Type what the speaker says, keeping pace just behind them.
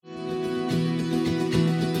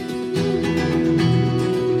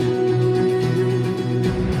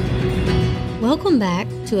Welcome back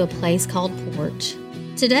to A Place Called Poarch.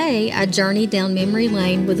 Today, I journeyed down memory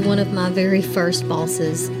lane with one of my very first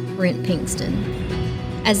bosses, Brent Pinkston.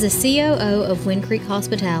 As the COO of Wind Creek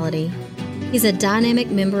Hospitality, he's a dynamic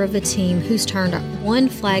member of a team who's turned one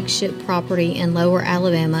flagship property in Lower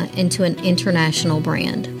Alabama into an international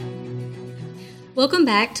brand. Welcome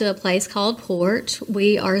back to A Place Called Poarch.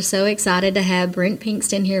 We are so excited to have Brent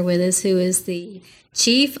Pinkston here with us, who is the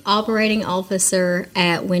Chief Operating Officer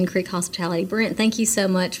at Wind Creek Hospitality. Brent, thank you so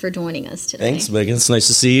much for joining us today. Thanks, Megan. It's nice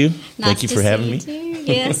to see you. Thank you for having me.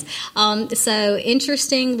 Yes. So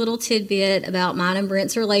interesting little tidbit about mine and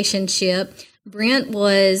Brent's relationship. Brent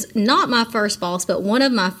was not my first boss, but one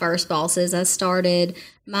of my first bosses. I started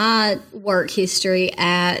my work history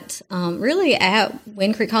at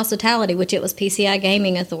Wind Creek Hospitality, which it was PCI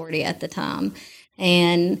Gaming Authority at the time.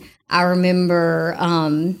 And I remember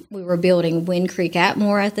we were building Wind Creek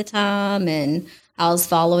Atmore at the time, and I was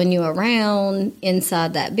following you around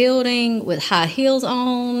inside that building with high heels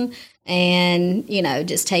on and,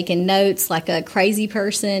 just taking notes like a crazy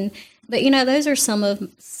person. But, those are some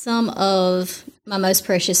of my most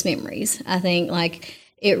precious memories. I think,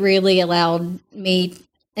 it really allowed me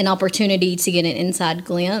an opportunity to get an inside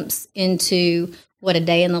glimpse into what a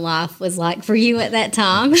day in the life was like for you at that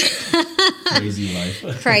time. Crazy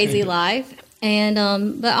life. Crazy life.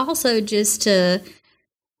 And, but also just to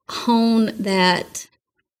hone that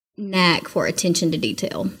knack for attention to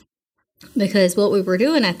detail. Because what we were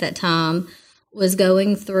doing at that time was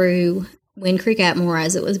going through Wind Creek Atmore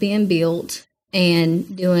as it was being built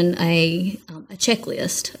and doing a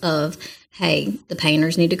checklist of, hey, the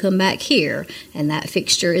painters need to come back here, and that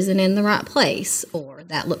fixture isn't in the right place, or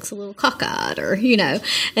that looks a little cockeyed, or,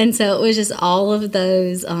 And so it was just all of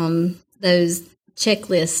those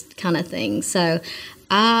checklist kind of things. So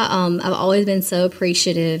I've always been so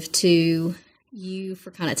appreciative to you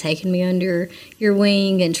for kind of taking me under your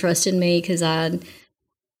wing and trusting me, because I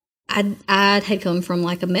had come from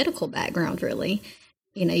a medical background, really.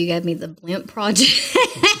 You gave me the blimp project.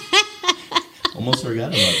 Almost forgot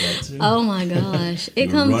about that, too. Oh, my gosh. You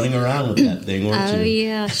were running around with that thing, weren't you? Oh,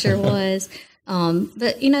 yeah, sure was.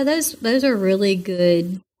 But, those are really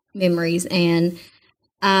good memories. And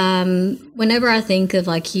whenever I think of,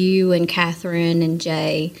 you and Catherine and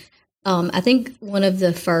Jay, I think one of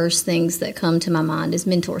the first things that come to my mind is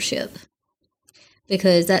mentorship.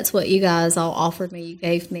 Because that's what you guys all offered me. You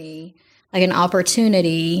gave me, an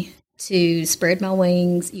opportunity to spread my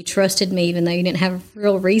wings. You trusted me even though you didn't have a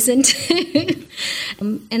real reason to.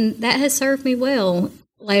 And that has served me well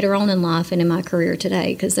later on in life and in my career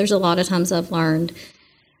today, because there's a lot of times I've learned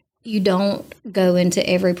you don't go into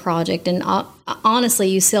every project, and honestly,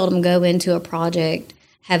 you seldom go into a project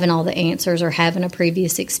having all the answers or having a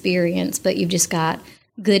previous experience, but you've just got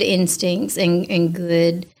good instincts and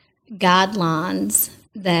good guidelines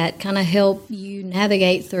that kind of help you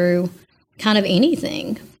navigate through kind of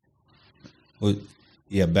anything. Well,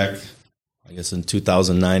 yeah, back, I guess in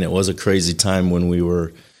 2009, it was a crazy time when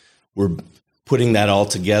we're putting that all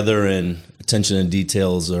together, and attention to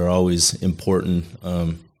details are always important.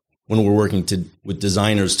 When we're working with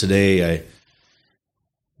designers today,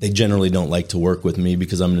 they generally don't like to work with me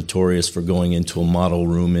because I'm notorious for going into a model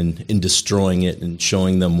room and destroying it and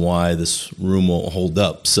showing them why this room won't hold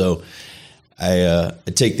up. So I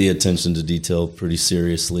take the attention to detail pretty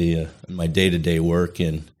seriously in my day-to-day work.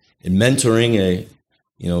 And in mentoring,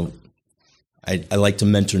 I like to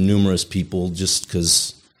mentor numerous people just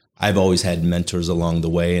because I've always had mentors along the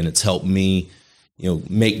way, and it's helped me,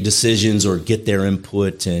 make decisions or get their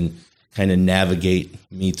input and kind of navigate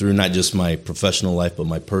me through not just my professional life, but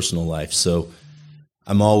my personal life. So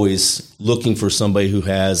I'm always looking for somebody who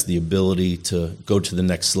has the ability to go to the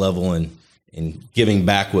next level, and giving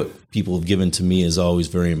back what people have given to me is always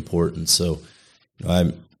very important. So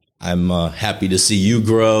I'm happy to see you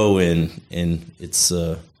grow, and it's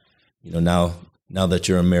now that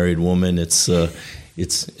you're a married woman, it's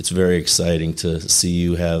very exciting to see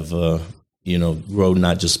you have grow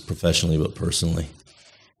not just professionally but personally.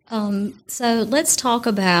 So let's talk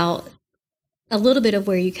about a little bit of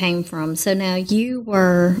where you came from. So now you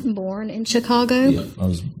were born in Chicago? Yeah, I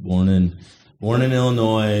was born in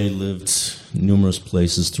Illinois, lived numerous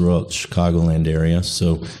places throughout the Chicagoland area.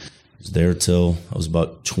 So I was there till I was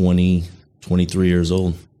about 23 years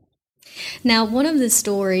old. Now, one of the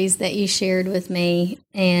stories that you shared with me,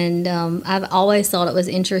 and I've always thought it was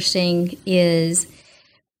interesting, is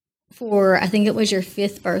I think it was your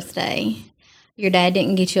 5th birthday, your dad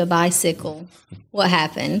didn't get you a bicycle. What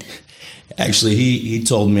happened? Actually, he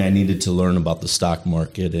told me I needed to learn about the stock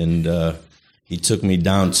market, and he took me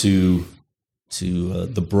down to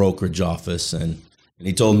the brokerage office, and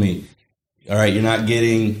he told me, all right, you're not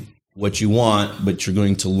getting what you want, but you're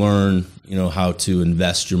going to learn, how to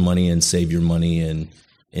invest your money and save your money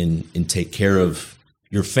and take care of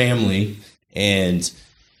your family. And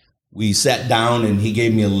we sat down and he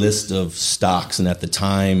gave me a list of stocks. And at the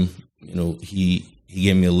time, he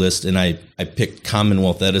gave me a list, and I picked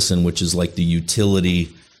Commonwealth Edison, which is like the utility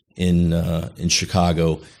in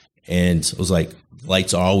Chicago. And I was like,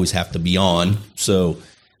 lights always have to be on. So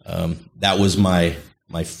that was my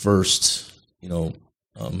first,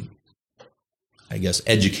 I guess,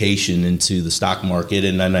 education into the stock market.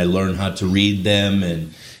 And then I learned how to read them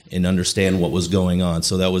and understand what was going on.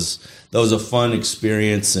 So that was a fun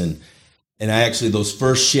experience. And I actually, those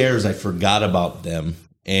first shares, I forgot about them.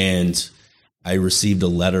 And I received a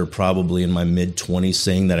letter probably in my mid-20s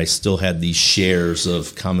saying that I still had these shares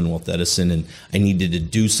of Commonwealth Edison and I needed to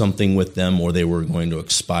do something with them or they were going to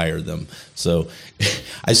expire them. So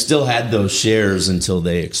I still had those shares until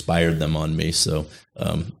they expired them on me. So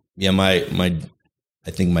I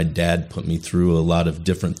think my dad put me through a lot of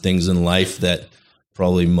different things in life that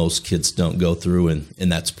probably most kids don't go through,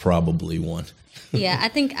 and that's probably one. Yeah, I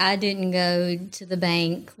think I didn't go to the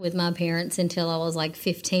bank with my parents until I was like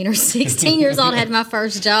 15 or 16 years old. I had my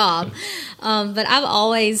first job. But I've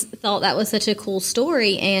always thought that was such a cool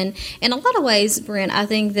story. And in a lot of ways, Brent, I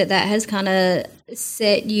think that has kind of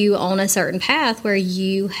set you on a certain path where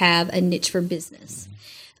you have a niche for business.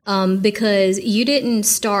 Because you didn't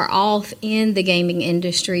start off in the gaming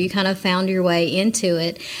industry. You kind of found your way into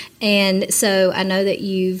it. And so I know that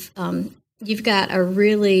you've got a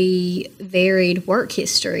really varied work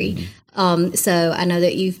history. So I know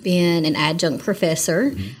that you've been an adjunct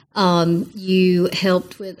professor. You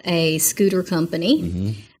helped with a scooter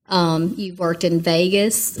company. You've worked in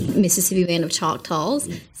Vegas, Mississippi Band of Choctaws.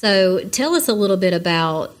 So tell us a little bit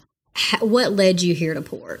about what led you here to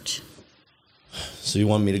Poarch. So you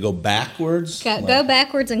want me to go backwards? Go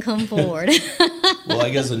backwards and come forward. Well, I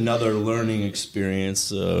guess another learning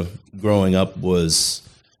experience growing up was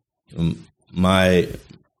my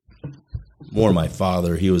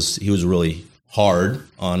father. He was really hard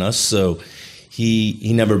on us, so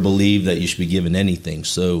he never believed that you should be given anything.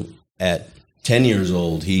 So at 10 years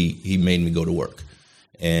old, he made me go to work,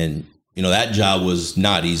 and that job was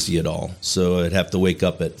not easy at all. So I'd have to wake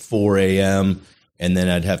up at 4 a.m. and then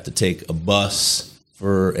I'd have to take a bus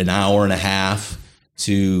for an hour and a half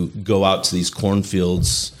to go out to these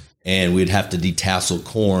cornfields, and we'd have to detassel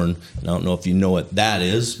corn. And I don't know if you know what that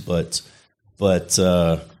is, but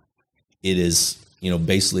it is,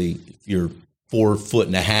 basically if you're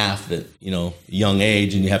 4.5 feet at, a young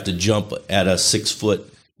age and you have to jump at a 6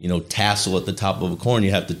 foot, tassel at the top of a corn, you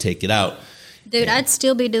have to take it out. Dude, I'd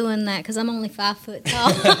still be doing that because I'm only 5 foot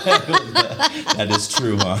tall. That is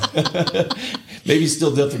true, huh? Maybe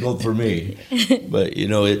still difficult for me. But,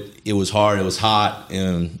 it was hard. It was hot.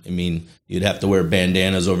 And, you'd have to wear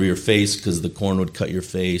bandanas over your face because the corn would cut your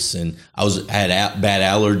face. And I had bad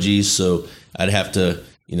allergies, so I'd have to,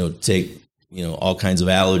 take, all kinds of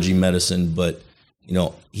allergy medicine. But,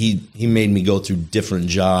 he made me go through different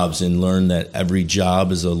jobs and learn that every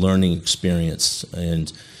job is a learning experience.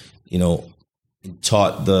 And,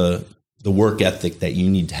 taught the work ethic that you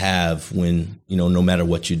need to have when, no matter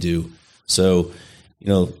what you do. So,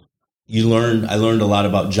 I learned a lot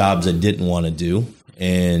about jobs I didn't want to do,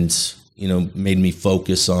 and, made me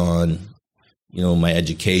focus on, my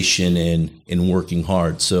education and working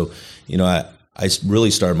hard. So, I really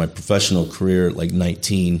started my professional career at like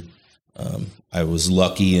 19. I was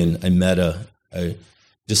lucky and I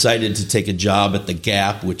decided to take a job at the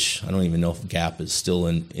Gap, which I don't even know if Gap is still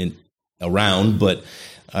around, but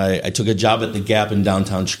I took a job at the Gap in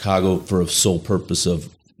downtown Chicago for a sole purpose of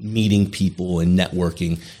meeting people and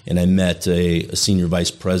networking. And I met a senior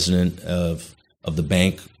vice president of the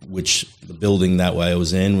bank, which the building that I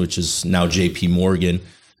was in, which is now JP Morgan.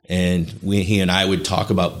 And he and I would talk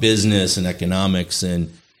about business and economics.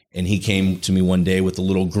 And he came to me one day with a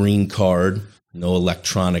little green card, no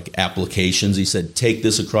electronic applications. He said, take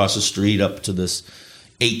this across the street up to this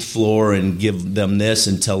 8th floor and give them this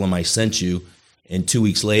and tell them I sent you. And 2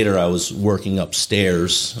 weeks later, I was working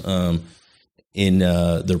upstairs in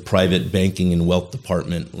their private banking and wealth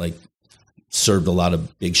department, like served a lot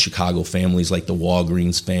of big Chicago families like the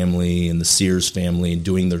Walgreens family and the Sears family, and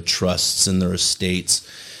doing their trusts and their estates.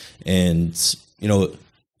 And, it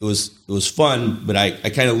was fun, but I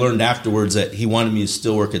kind of learned afterwards that he wanted me to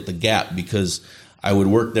still work at the Gap because I would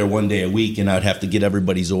work there one day a week and I'd have to get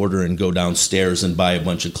everybody's order and go downstairs and buy a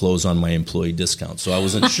bunch of clothes on my employee discount. So I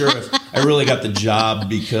wasn't sure I really got the job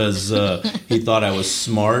because he thought I was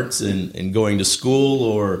smart and going to school,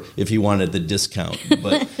 or if he wanted the discount.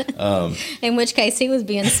 But in which case, he was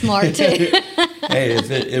being smart too. Hey,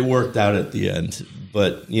 if it worked out at the end.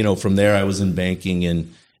 But from there, I was in banking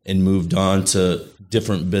and moved on to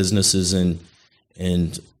different businesses and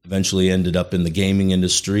eventually ended up in the gaming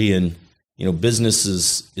industry. And business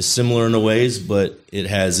is similar in a ways, but it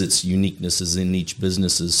has its uniquenesses in each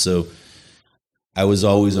businesses. So I was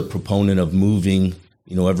always a proponent of moving,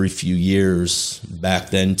 every few years back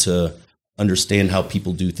then to understand how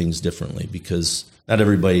people do things differently, because not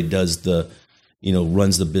everybody does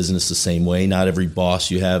runs the business the same way. Not every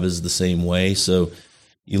boss you have is the same way. So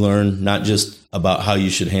you learn not just about how you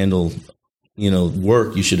should handle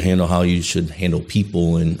work, you should handle how you should handle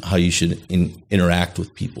people and how you should interact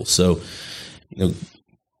with people. So, when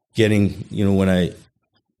I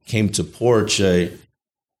came to Poarch,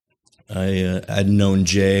 I'd known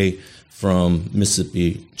Jay from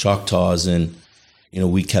Mississippi Choctaws, and,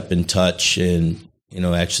 we kept in touch. And,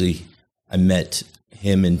 actually I met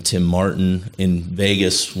him and Tim Martin in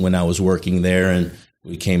Vegas when I was working there, and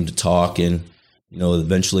we came to talk, and,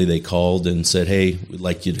 eventually they called and said, "Hey, we'd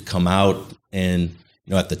like you to come out." And,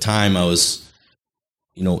 at the time I was,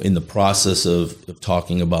 in the process of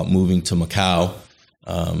talking about moving to Macau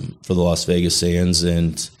for the Las Vegas Sands.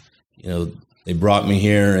 And, they brought me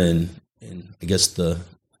here, and I guess the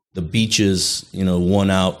beaches,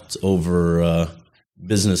 won out over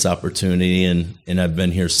business opportunity. And I've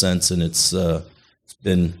been here since, and it's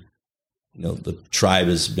been, the tribe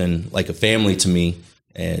has been like a family to me,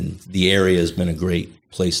 and the area has been a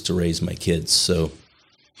great place to raise my kids. So,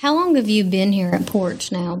 how long have you been here at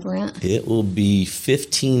Poarch now, Brent? It will be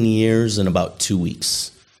 15 years in about 2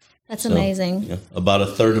 weeks. That's amazing. About a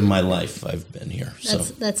third of my life I've been here.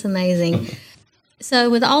 That's amazing. So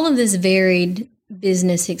with all of this varied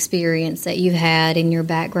business experience that you've had in your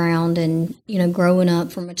background, and, growing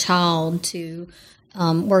up from a child to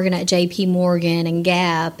working at JP Morgan and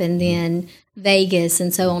Gap and then Vegas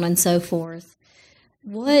and so on and so forth,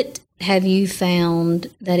 what have you found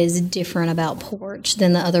that is different about Poarch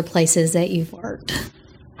than the other places that you've worked?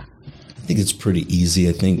 I think it's pretty easy.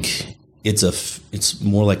 I think it's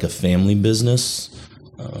more like a family business,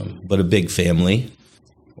 but a big family.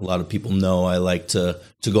 A lot of people know I like to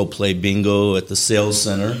go play bingo at the sales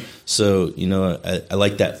center. So, I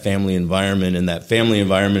like that family environment. And that family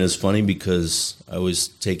environment is funny because I always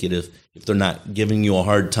take it if they're not giving you a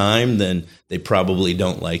hard time, then they probably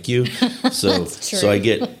don't like you. So I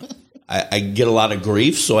get a lot of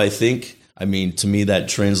grief. So I think, to me that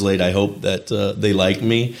translates, I hope that they like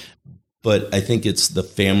me. But I think it's the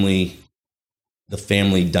family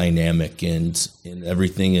dynamic, and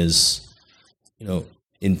everything is,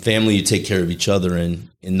 in family you take care of each other, and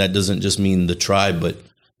that doesn't just mean the tribe, but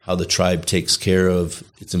how the tribe takes care of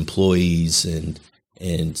its employees, and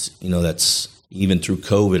that's even through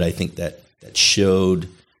COVID. I think that showed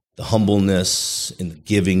the humbleness and the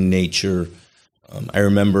giving nature. I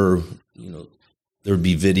remember, there would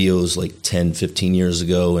be videos like 10, 15 years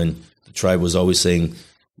ago, and the tribe was always saying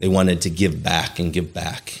they wanted to give back and give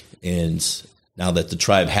back. And now that the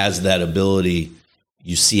tribe has that ability,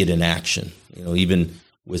 you see it in action. Even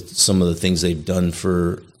with some of the things they've done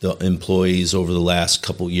for the employees over the last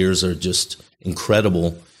couple of years are just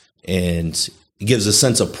incredible. And it gives a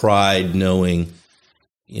sense of pride knowing,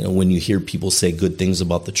 when you hear people say good things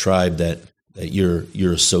about the tribe, that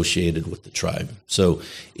you're associated with the tribe. So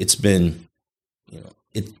it's been,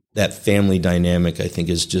 that family dynamic, I think,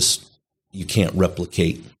 is just, you can't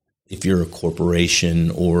replicate if you're a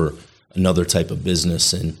corporation or another type of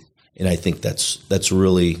business. And I think that's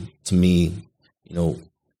really, to me,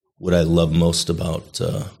 what I love most about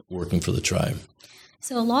working for the tribe.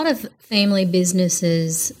 So a lot of family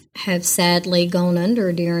businesses have sadly gone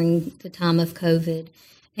under during the time of COVID.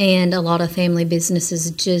 And a lot of family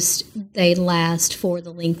businesses they last for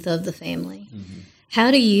the length of the family. Mm-hmm. How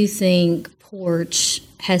do you think Poarch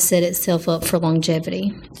has set itself up for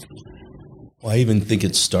longevity? Well, I even think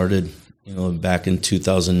it started, back in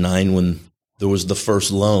 2009 when there was the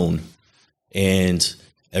first loan, and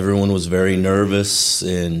everyone was very nervous,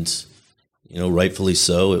 and, rightfully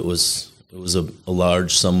so. It was a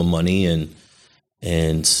large sum of money,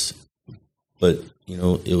 but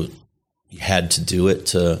you had to do it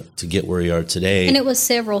to get where you are today. And it was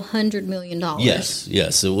several $100 million.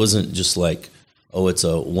 Yes. It wasn't just like, it's a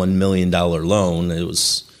 $1 million loan. It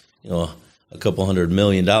was, a couple $100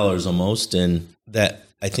 million almost. And that,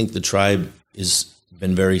 I think the tribe has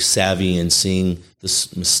been very savvy in seeing the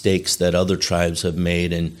mistakes that other tribes have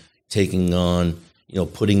made and taking on,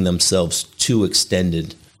 putting themselves too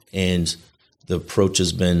extended. And the approach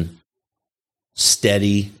has been,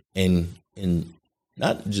 steady and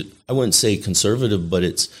not just, I wouldn't say conservative, but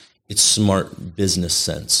it's smart business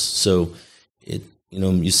sense. So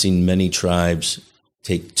you've seen many tribes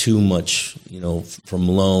take too much, from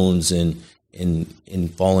loans and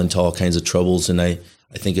fall into all kinds of troubles. And I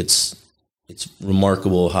think it's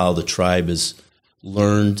remarkable how the tribe has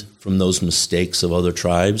learned from those mistakes of other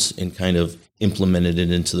tribes and kind of implemented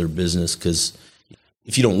it into their business. Because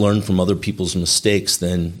if you don't learn from other people's mistakes,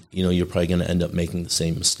 then, you're probably going to end up making the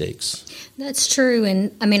same mistakes. That's true.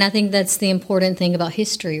 And I think that's the important thing about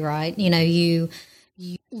history, right? You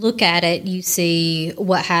look at it, you see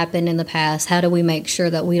what happened in the past. How do we make sure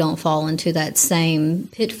that we don't fall into that same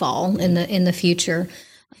pitfall in the future?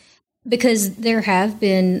 Because there have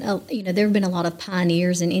been a lot of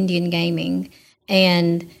pioneers in Indian gaming,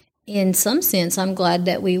 and in some sense, I'm glad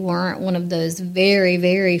that we weren't one of those very,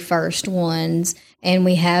 very first ones, and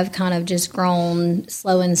we have kind of just grown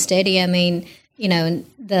slow and steady. In the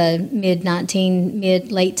late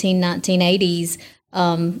 1980s,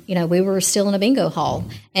 we were still in a bingo hall,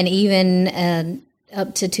 and even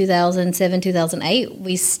up to 2007, 2008,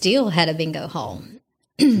 we still had a bingo hall.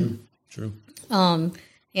 True.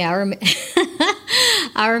 Yeah,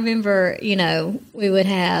 I remember, we would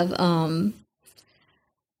have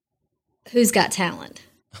Who's Got Talent,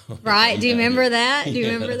 right? Do you remember that? Do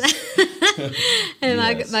you remember that? And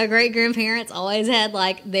Yes. my great-grandparents always had,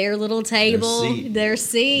 like, their little table, their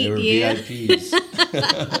seat. They were yeah. VIPs.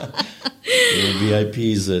 They were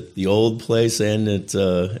VIPs at the old place and at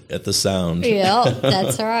the Sound. Yeah,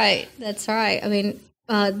 that's right. That's right.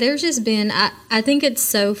 There's just been, I think it's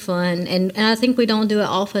so fun, and I think we don't do it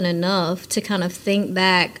often enough to kind of think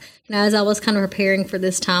back. As I was kind of preparing for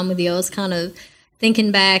this time with you, I was kind of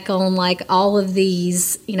thinking back on, like, all of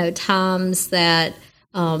these, times that,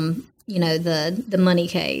 the money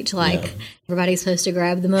cage, like, everybody's supposed to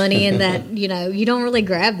grab the money, and that, you don't really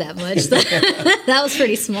grab that much. That was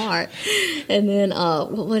pretty smart. And then,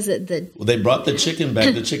 what was it? Well, they brought the chicken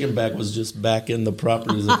back. The chicken back was just back in the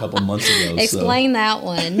properties a couple months ago. Explain that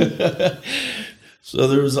one. So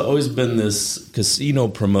there's always been this casino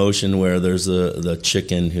promotion where there's the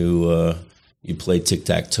chicken who you play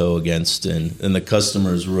tic-tac-toe against, and the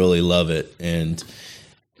customers really love it.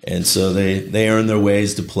 And so they earn their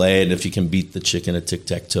ways to play, and if you can beat the chicken at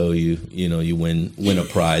tic-tac-toe, you win a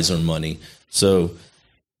prize or money. So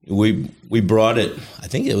we brought it. I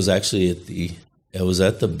think it was actually at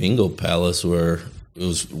the Bingo Palace, where it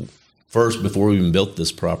was first, before we even built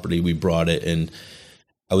this property. We brought it, and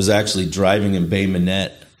I was actually driving in Bay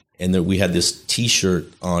Minette, and we had this T-shirt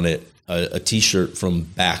on it, a T-shirt from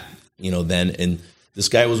back, then, and this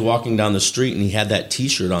guy was walking down the street, and he had that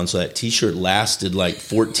T-shirt on, so that T-shirt lasted like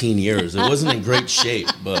 14 years. It wasn't in great shape,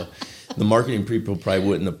 but the marketing people probably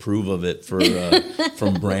wouldn't approve of it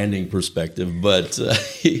from branding perspective. But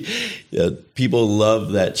people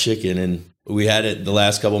love that chicken, and we had it the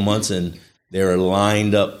last couple months, and they were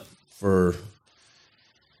lined up for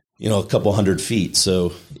a couple 100 feet.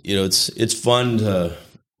 So it's fun to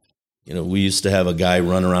we used to have a guy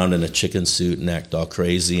run around in a chicken suit and act all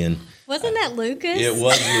crazy, and wasn't that Lucas? It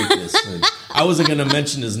was Lucas. I wasn't going to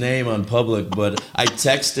mention his name on public, but I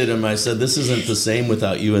texted him. I said, "This isn't the same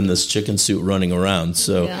without you in this chicken suit running around."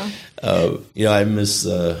 So, I miss.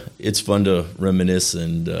 It's fun to reminisce,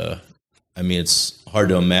 and it's hard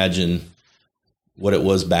to imagine what it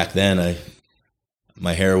was back then.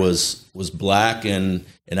 My hair was black, and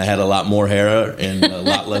I had a lot more hair and a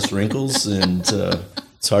lot less wrinkles, and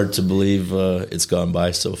it's hard to believe it's gone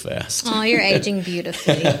by so fast. Oh, you're aging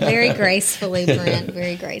beautifully. Very gracefully, Brent.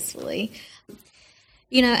 Very gracefully.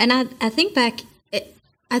 And I think back,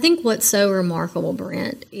 I think what's so remarkable,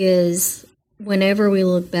 Brent, is whenever we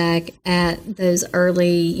look back at those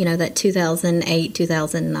early, that 2008,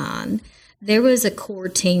 2009, there was a core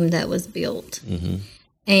team that was built. Mm-hmm.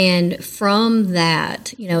 And from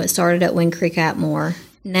that, it started at Wind Creek Atmore.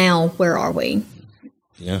 Now, where are we?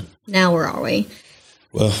 Yeah. Now, where are we?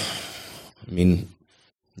 Well,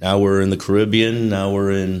 now we're in the Caribbean. Now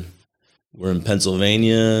we're in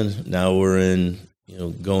Pennsylvania. Now we're in,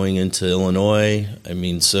 going into Illinois.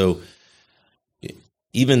 So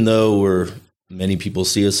even though many people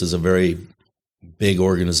see us as a very big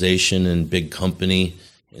organization and big company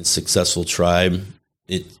and successful tribe,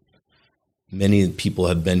 many people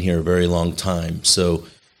have been here a very long time. So,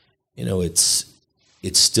 it's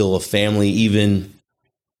still a family, even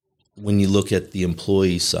when you look at the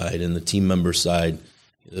employee side and the team member side.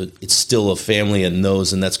 It's still a family and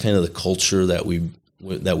knows, and that's kind of the culture that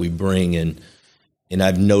we bring. And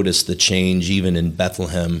I've noticed the change even in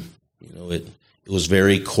Bethlehem. It was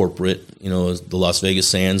very corporate. The Las Vegas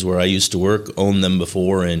Sands, where I used to work, owned them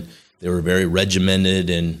before, and they were very regimented,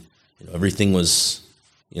 and everything was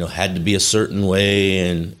had to be a certain way,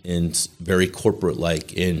 and very corporate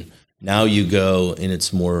like. And now you go and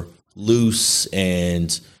it's more loose,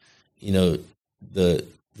 and the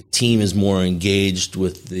team is more engaged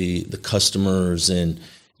with the customers, and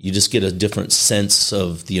you just get a different sense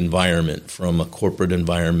of the environment from a corporate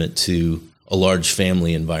environment to a large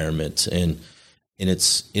family environment. And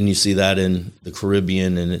you see that in the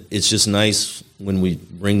Caribbean, and it's just nice when we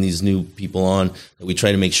bring these new people on that we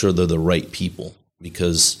try to make sure they're the right people,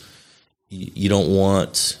 because you don't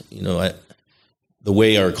want, the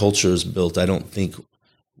way our culture is built, I don't think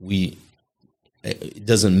it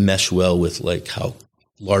doesn't mesh well with like how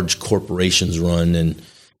large corporations run and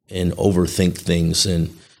overthink things.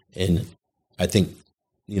 And I think,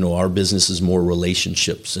 our business is more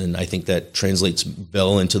relationships, and I think that translates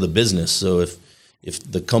well into the business. So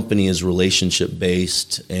if the company is relationship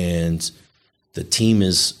based and the team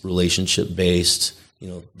is relationship based,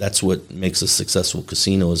 that's what makes a successful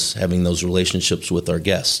casino, is having those relationships with our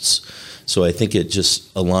guests. So I think it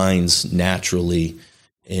just aligns naturally,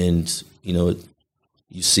 and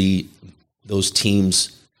you see those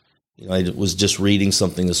teams. I was just reading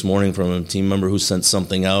something this morning from a team member who sent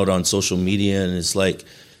something out on social media, and it's like,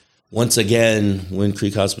 once again, Wind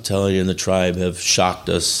Creek Hospitality and the Tribe have shocked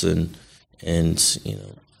us, and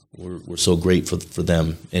we're so grateful for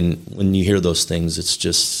them. And when you hear those things,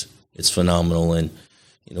 it's phenomenal. And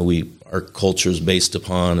our culture is based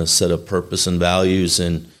upon a set of purpose and values,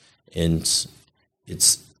 and it's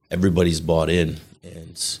everybody's bought in.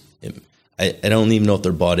 And I don't even know if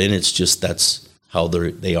they're bought in. It's just that's how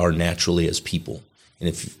they are naturally as people. And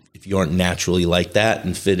if you aren't naturally like that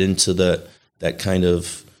and fit into that kind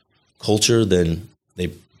of culture, then they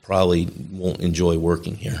probably won't enjoy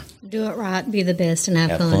working here. Do it right, be the best, and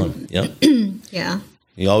have fun. Yep. Yeah.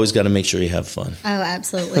 You always got to make sure you have fun. Oh,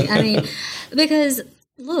 absolutely. I mean, because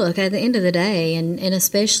look, at the end of the day, and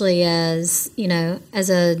especially as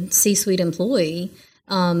a C-suite employee,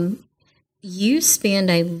 you spend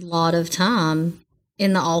a lot of time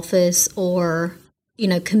in the office or,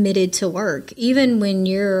 committed to work. Even when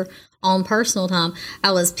you're on personal time.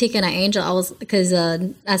 I was picking at Angel. Because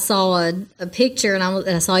I saw a picture, and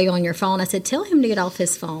I saw you on your phone. I said, tell him to get off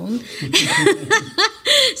his phone.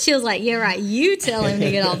 She was like, yeah, right. You tell him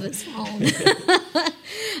to get off his phone.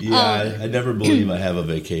 Yeah, I never believe I have a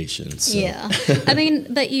vacation. So. Yeah. I mean,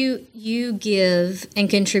 but you give and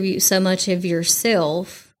contribute so much of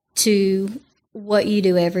yourself to what you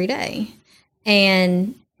do every day.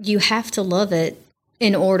 And you have to love it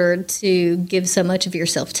in order to give so much of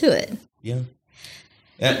yourself to it. Yeah.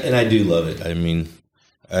 And I do love it. I mean,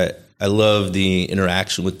 I love the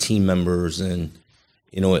interaction with team members, and,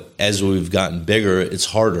 as we've gotten bigger, it's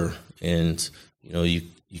harder, and,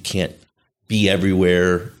 you can't be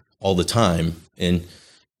everywhere all the time. And,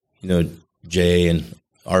 Jay and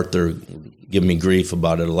Arthur give me grief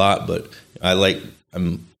about it a lot, but I like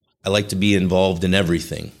to be involved in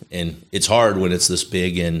everything, and it's hard when it's this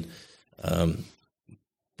big. And,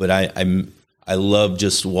 but I love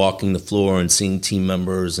just walking the floor and seeing team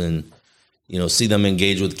members and, see them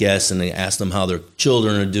engage with guests, and they ask them how their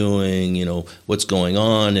children are doing, what's going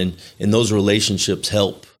on. And those relationships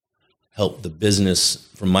help the business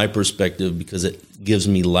from my perspective, because it gives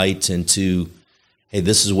me light into, hey,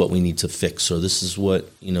 this is what we need to fix, or this is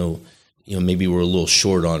what, maybe we're a little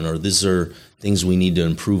short on, or these are things we need to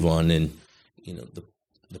improve on. And,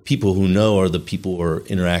 the people who know are the people who are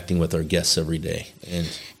interacting with our guests every day.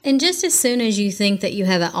 And just as soon as you think that you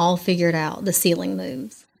have it all figured out, the ceiling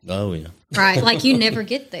moves. Oh, yeah. Right. Like you never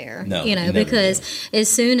get there, no, because as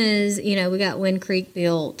soon as, we got Wind Creek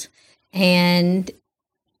built and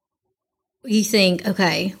you think,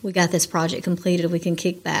 okay, we got this project completed, we can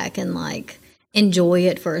kick back and enjoy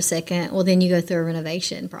it for a second. Well, then you go through a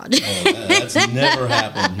renovation project. That's never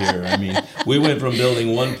happened here. I mean, we went from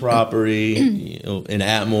building one property, in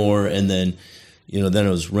Atmore, and then, then it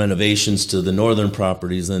was renovations to the northern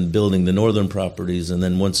properties, then building the northern properties. And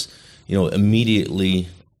then once, immediately,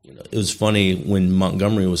 it was funny, when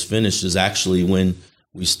Montgomery was finished is actually when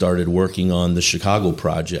we started working on the Chicago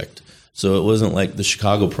project. So it wasn't like the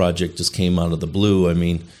Chicago project just came out of the blue. I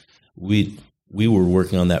mean, we were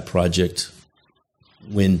working on that project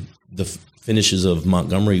when the finishes of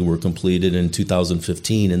Montgomery were completed in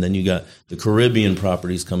 2015, and then you got the Caribbean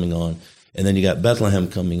properties coming on, and then you got Bethlehem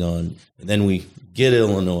coming on, and then we get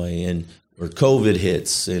Illinois, or COVID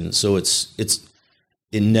hits, and so it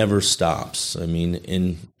never stops. I mean,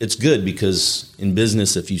 and it's good, because in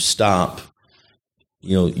business, if you stop,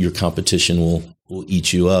 your competition will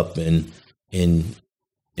eat you up and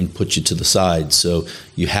put you to the side. So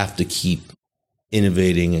you have to keep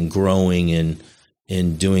innovating and growing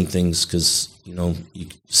and doing things, because, you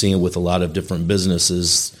see it with a lot of different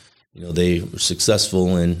businesses, they are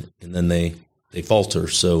successful and then they falter.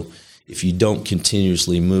 So if you don't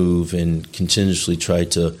continuously move and continuously try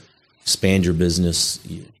to expand your business,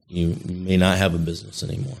 you may not have a business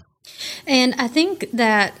anymore. And I think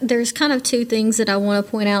that there's kind of two things that I want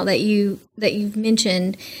to point out that you've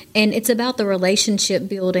mentioned, and it's about the relationship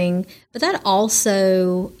building, but that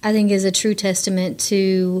also, I think, is a true testament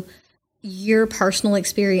to your personal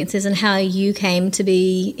experiences and how you came to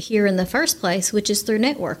be here in the first place, which is through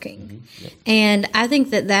networking. Mm-hmm. Yep. And I think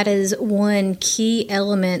that is one key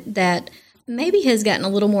element that maybe has gotten a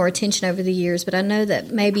little more attention over the years, but I know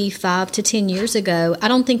that maybe 5 to 10 years ago, I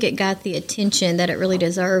don't think it got the attention that it really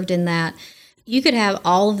deserved, in that you could have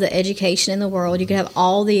all of the education in the world, you could have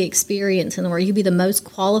all the experience in the world, you could be the most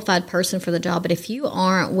qualified person for the job, but if you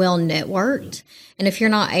aren't well networked, and if you're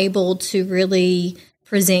not able to really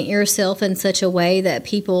present yourself in such a way that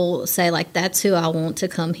people say, like, that's who I want to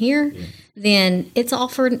come here, then it's all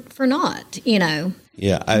for naught,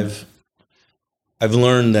 Yeah, I've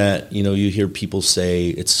learned that, you hear people say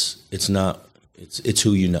it's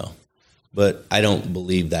who you know, but I don't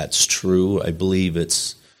believe that's true. I believe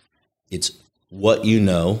it's what you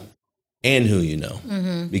know and who you know,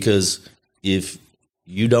 mm-hmm. because if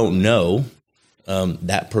you don't know,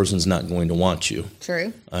 that person's not going to want you.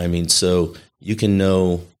 True. I mean, so you can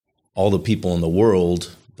know all the people in the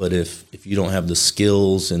world, but if you don't have the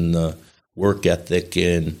skills and the work ethic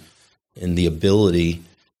and the ability,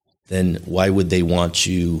 then why would they want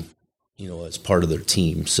you, as part of their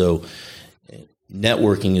team? So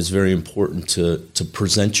networking is very important to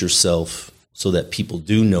present yourself so that people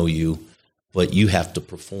do know you, but you have to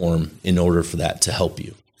perform in order for that to help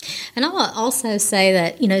you. And I'll also say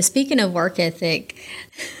that, speaking of work ethic,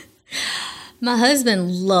 my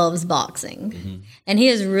husband loves boxing, mm-hmm. and he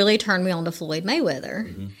has really turned me on to Floyd Mayweather.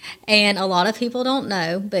 Mm-hmm. And a lot of people don't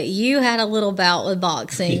know, but you had a little bout with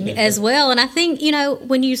boxing as well. And I think,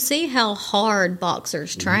 when you see how hard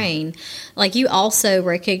boxers train, mm-hmm. like, you also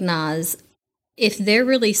recognize if they're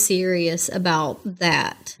really serious about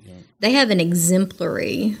that, they have an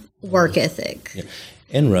exemplary work ethic. Yeah.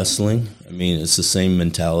 And wrestling. I mean, it's the same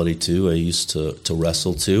mentality too. I used to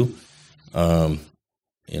wrestle too. I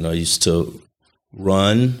used to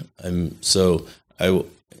run. In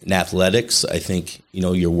athletics, I think,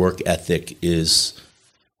 your work ethic is,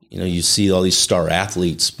 you see all these star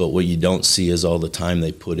athletes, but what you don't see is all the time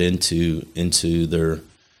they put into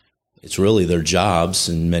it's really their jobs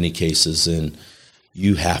in many cases. And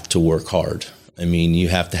you have to work hard. I mean, you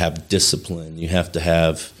have to have discipline. You have to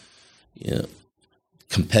have,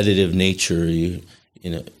 competitive nature.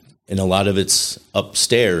 And a lot of it's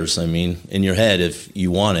upstairs, in your head if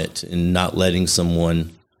you want it, and not letting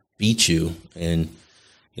someone beat you. And,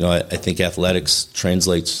 I think athletics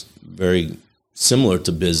translates very similar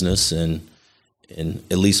to business, and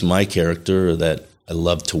at least my character, that I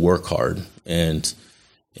love to work hard. And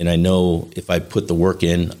I know if I put the work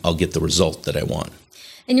in, I'll get the result that I want.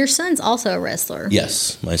 And your son's also a wrestler.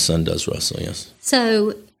 Yes, my son does wrestle, yes.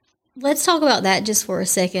 So let's talk about that just for a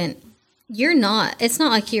second. It's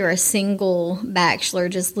not like you're a single bachelor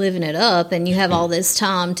just living it up and you have all this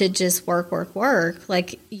time to just work.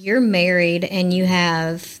 Like, you're married and you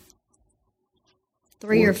have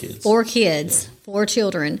 4 kids, 4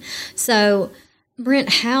 children. So, Brent,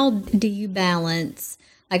 how do you balance,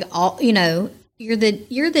 like, you're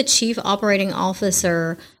the chief operating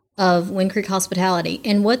officer of Wind Creek Hospitality,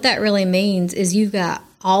 and what that really means is you've got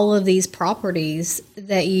all of these properties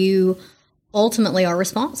that you ultimately are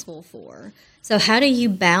responsible for. So how do you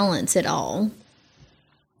balance it all?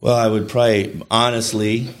 Well, I would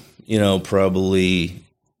honestly, probably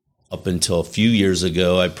up until a few years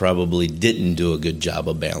ago, I probably didn't do a good job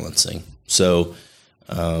of balancing. So,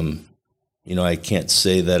 I can't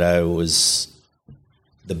say that I was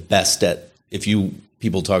the best at,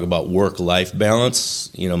 people talk about work-life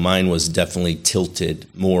balance, mine was definitely tilted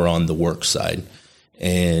more on the work side.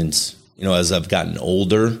 And, as I've gotten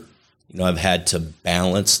older, I've had to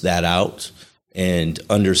balance that out and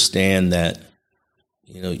understand that,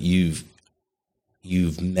 you've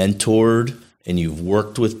mentored and you've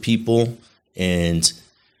worked with people, and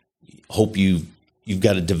hope you've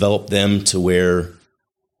got to develop them to where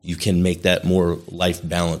you can make that more life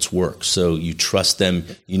balance work. So you trust them,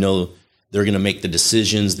 they're going to make the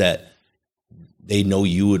decisions that they know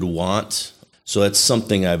you would want. So that's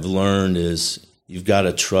something I've learned is you've got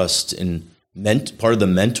to trust, and part of the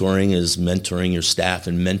mentoring is mentoring your staff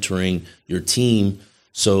and mentoring your team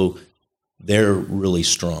so they're really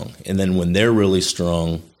strong. And then when they're really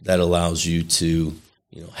strong, that allows you to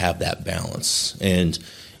have that balance. And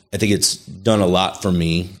I think it's done a lot for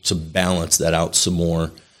me to balance that out some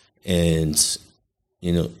more. And,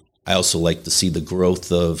 I also like to see the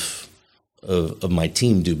growth of my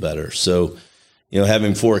team do better. So,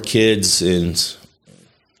 having 4 kids and,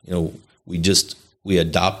 we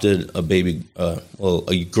adopted a baby,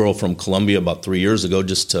 a girl from Colombia about 3 years ago,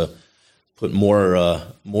 just to put more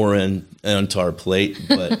onto our plate.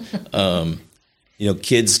 But,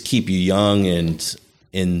 kids keep you young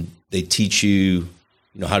and they teach you,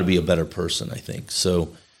 how to be a better person, I think.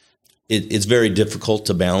 So it's very difficult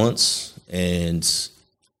to balance, and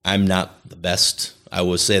I'm not the best. I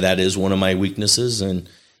would say that is one of my weaknesses. And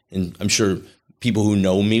I'm sure people who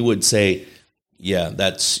know me would say, yeah,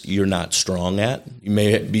 you're not strong at. You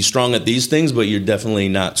may be strong at these things, but you're definitely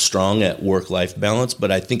not strong at work-life balance.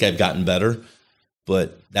 But I think I've gotten better.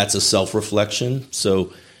 But that's a self-reflection.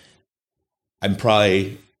 So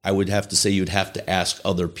I would have to say you'd have to ask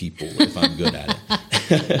other people if I'm good at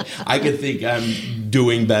it. I could think I'm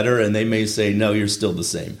doing better, and they may say, no, you're still the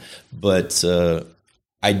same. But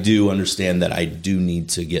I do understand that I do need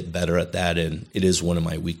to get better at that, and it is one of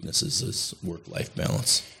my weaknesses is work-life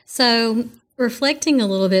balance. So reflecting a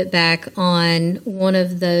little bit back on one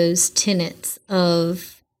of those tenets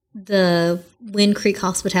of the Wind Creek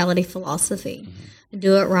hospitality philosophy,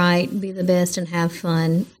 do it right, be the best, and have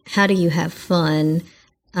fun. How do you have fun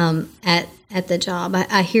at the job?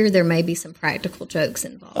 I hear there may be some practical jokes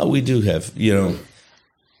involved. Oh, we do have,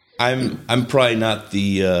 I'm probably not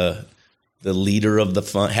the leader of the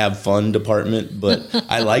have fun department, but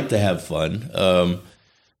I like to have fun.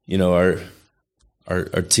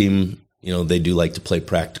 Our team, they do like to play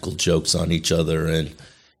practical jokes on each other, and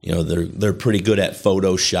they're pretty good at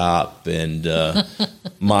Photoshop and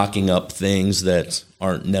mocking up things that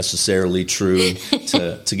aren't necessarily true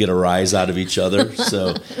to get a rise out of each other.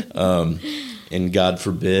 So, and God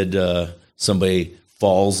forbid somebody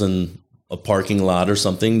falls in a parking lot or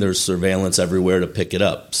something, there's surveillance everywhere to pick it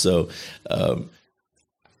up. So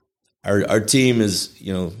our team is,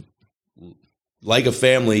 like a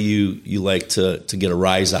family, you like to get a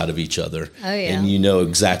rise out of each other. Oh, yeah. And you know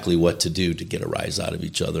exactly what to do to get a rise out of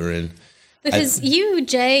each other. And because you,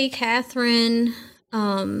 Jay, Catherine,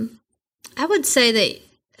 I would say that,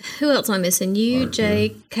 who else am I missing? You, Arthur.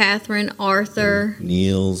 Jay, Catherine, Arthur.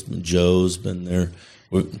 Neil's, Joe's been there.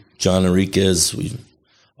 John Enriquez,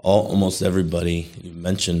 almost everybody you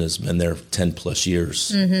mentioned has been there 10 plus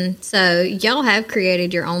years. Mm-hmm. So y'all have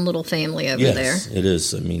created your own little family over there. Yes, it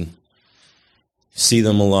is. I mean, see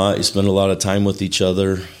them a lot. You spend a lot of time with each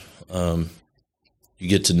other. You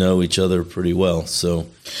get to know each other pretty well. So,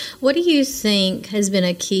 what do you think has been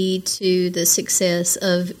a key to the success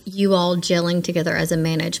of you all gelling together as a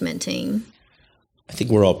management team? I think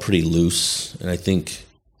we're all pretty loose, and I think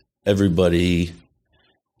everybody,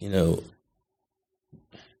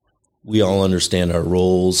 we all understand our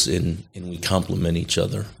roles and we complement each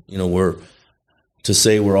other. To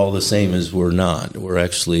say we're all the same is we're not. We're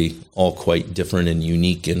actually all quite different and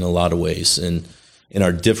unique in a lot of ways, and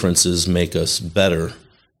our differences make us better.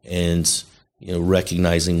 And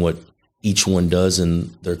recognizing what each one does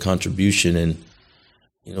and their contribution, and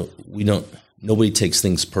nobody takes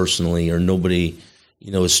things personally, or nobody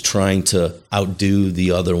is trying to outdo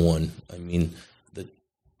the other one. I mean, the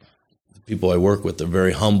people I work with, they're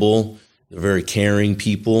very humble, they're very caring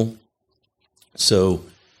people. So,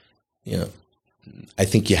 I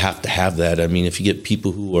think you have to have that. I mean, if you get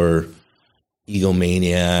people who are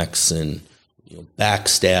egomaniacs and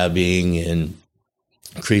backstabbing, and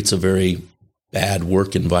creates a very bad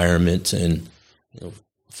work environment, and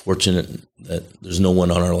fortunate that there's no one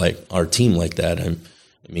on our team like that. I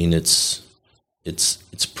mean, it's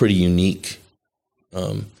pretty unique.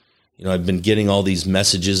 I've been getting all these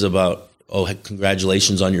messages about, oh,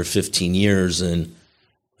 congratulations on your 15 years, and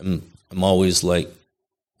I'm always like,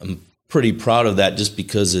 I'm pretty proud of that, just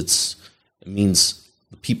because it means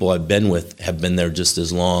the people I've been with have been there just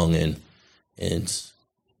as long, and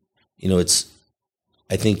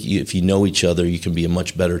I think if you know each other, you can be a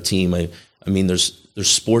much better team. I mean, there's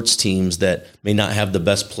sports teams that may not have the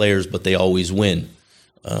best players, but they always win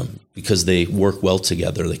because they work well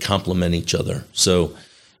together. They complement each other. So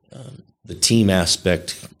the team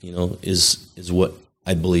aspect, is what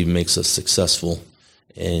I believe makes us successful.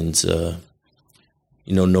 And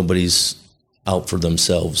nobody's out for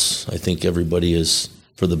themselves. I think everybody is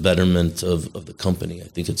for the betterment of the company. I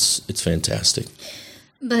think it's fantastic.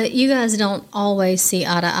 But you guys don't always see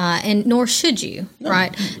eye to eye, and nor should you, no.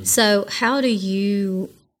 Right? Mm-hmm. So how do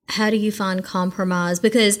you find compromise?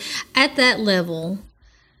 Because at that level,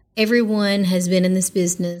 everyone has been in this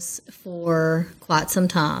business for quite some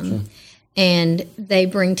time. Sure. and they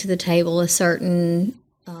bring to the table a certain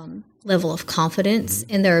level of confidence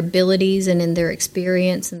in their abilities and in their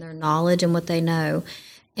experience and their knowledge and what they know.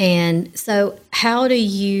 And so how do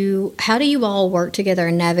you all work together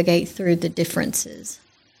and navigate through the differences?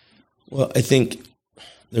 Well, I think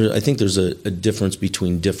there's a difference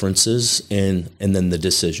between differences and then the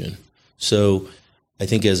decision. So I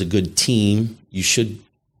think as a good team, you should,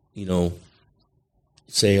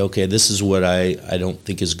 say, okay, this is what I don't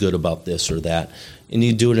think is good about this or that. And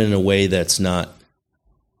you do it in a way that's not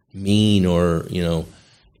mean or,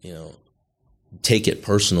 take it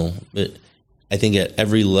personal. But I think at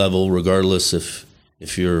every level, regardless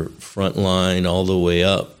if you're frontline all the way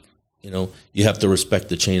up, you have to respect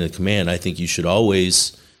the chain of command. I think you should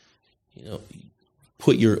always,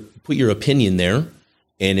 put your opinion there.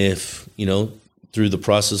 And if, through the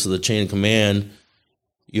process of the chain of command,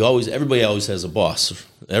 everybody always has a boss.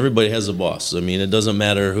 Everybody has a boss. I mean, it doesn't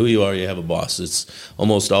matter who you are, you have a boss. It's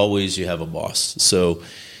almost always you have a boss. So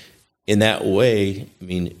in that way, I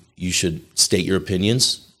mean, you should state your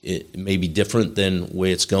opinions. It may be different than the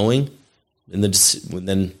way it's going. And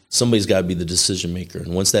then somebody's got to be the decision maker.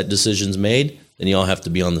 And once that decision's made, then you all have to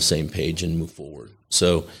be on the same page and move forward.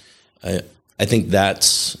 So I think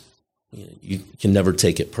that's, you can never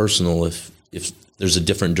take it personal if there's a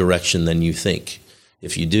different direction than you think.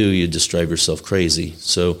 If you do, you just drive yourself crazy.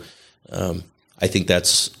 So I think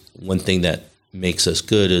that's one thing that makes us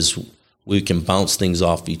good is we can bounce things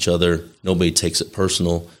off each other. Nobody takes it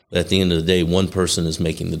personal. But at the end of the day, one person is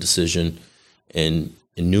making the decision and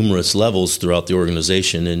in numerous levels throughout the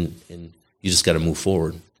organization, and you just got to move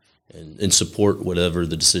forward and support whatever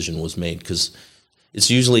the decision was made, because it's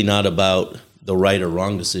usually not about the right or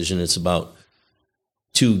wrong decision. It's about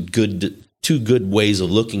two good ways of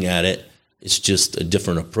looking at it. It's just a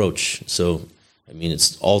different approach. So, I mean,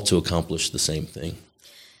 it's all to accomplish the same thing.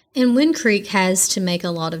 And Wind Creek has to make a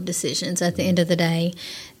lot of decisions at the end of the day.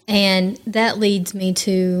 And that leads me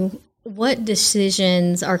to what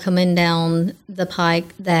decisions are coming down the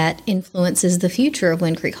pike that influences the future of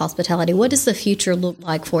Wind Creek Hospitality? What does the future look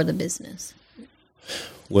like for the business?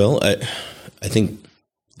 Well, I think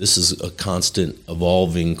this is a constant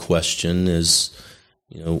evolving question is,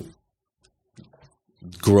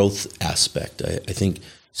 growth aspect. I think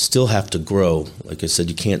still have to grow. Like I said,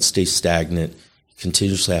 you can't stay stagnant. You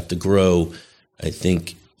continuously have to grow. I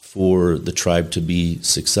think for the tribe to be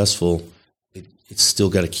successful, it's still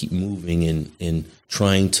got to keep moving and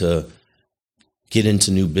trying to get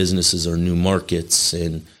into new businesses or new markets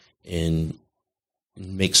and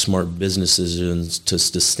make smart business decisions to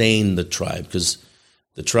sustain the tribe. Because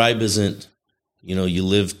the tribe isn't, you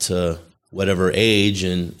live to whatever age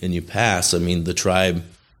and you pass. I mean, the tribe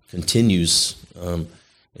continues and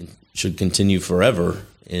should continue forever.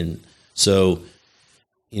 And so,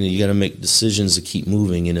 you got to make decisions to keep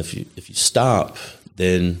moving. And if you stop,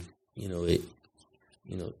 then,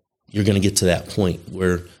 you're going to get to that point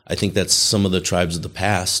where I think that's some of the tribes of the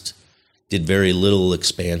past did very little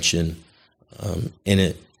expansion.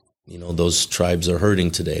 And those tribes are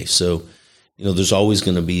hurting today. So, there's always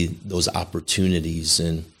going to be those opportunities,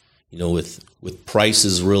 and, with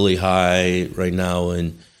prices really high right now,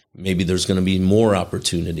 and maybe there's going to be more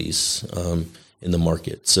opportunities in the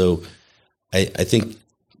market. So I think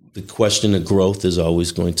the question of growth is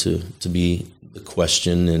always going to be the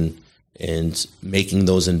question, and making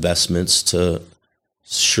those investments to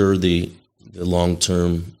ensure the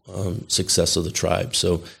long-term success of the tribe.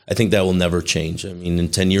 So I think that will never change. I mean, in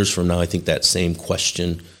 10 years from now, I think that same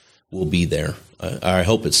question will be there. I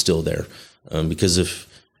hope it's still there, because if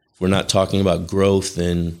we're not talking about growth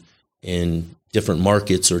in different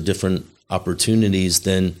markets or different opportunities,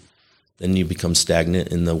 then you become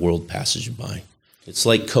stagnant and the world passes you by. It's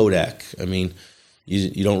like Kodak. I mean,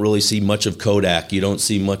 you don't really see much of Kodak. You don't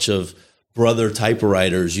see much of Brother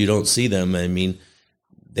typewriters. You don't see them. I mean,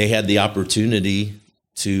 they had the opportunity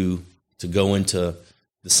to go into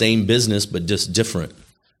the same business, but just different.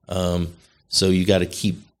 So you got to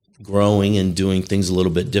keep growing and doing things a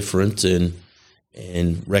little bit different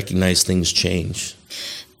and recognize things change.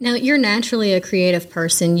 Now, you're naturally a creative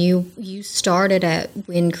person. You started at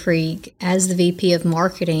Wind Creek as the VP of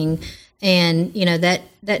marketing, and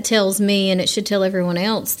that tells me, and it should tell everyone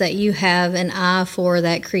else, that you have an eye for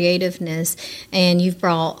that creativeness, and you've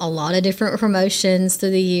brought a lot of different promotions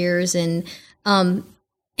through the years, and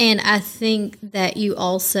I think that you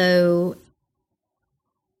also,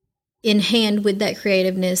 in hand with that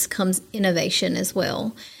creativeness comes innovation as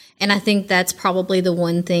well. And I think that's probably the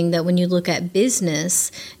one thing that when you look at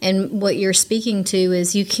business, and what you're speaking to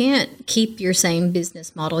is you can't keep your same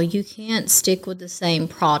business model. You can't stick with the same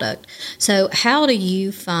product. So how do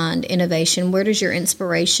you find innovation? Where does your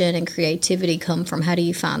inspiration and creativity come from? How do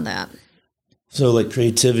you find that? So like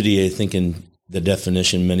creativity, I think in the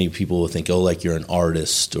definition, many people will think, oh, like you're an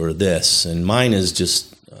artist or this. And mine is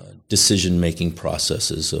just decision-making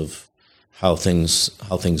processes of how things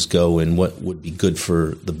go and what would be good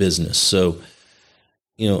for the business. So,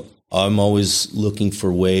 I'm always looking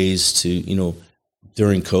for ways to,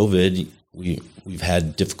 during COVID, we've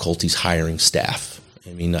had difficulties hiring staff.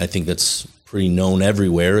 I mean, I think that's pretty known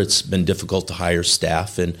everywhere. It's been difficult to hire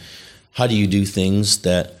staff. And how do you do things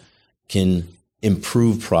that can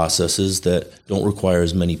improve processes that don't require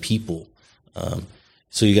as many people?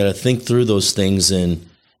 So you got to think through those things, and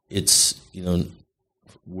it's,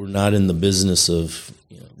 we're not in the business of,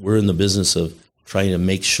 we're in the business of trying to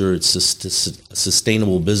make sure it's a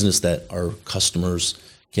sustainable business that our customers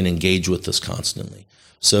can engage with us constantly.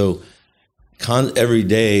 So every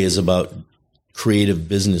day is about creative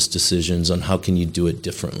business decisions on how can you do it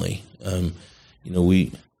differently.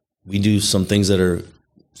 We do some things that are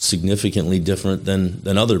significantly different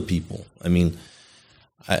than other people. I mean,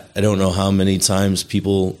 I don't know how many times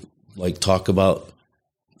people like talk about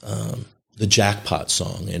the jackpot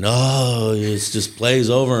song, and it just plays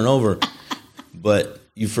over and over. But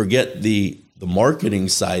you forget the marketing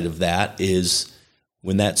side of that is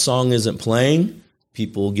when that song isn't playing,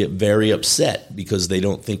 people get very upset because they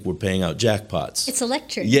don't think we're paying out jackpots. It's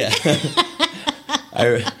electric. Yeah.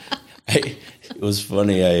 It was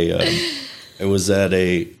funny. I was at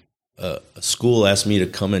a school asked me to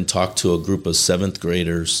come and talk to a group of 7th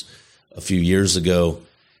graders a few years ago.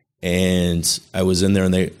 And I was in there,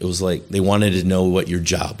 and it was like they wanted to know what your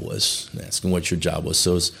job was, asking what your job was.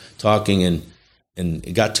 So I was talking, and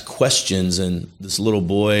it got to questions, and this little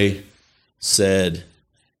boy said,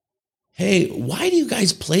 "Hey, why do you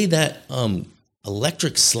guys play that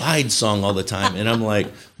electric slide song all the time?" And I'm like,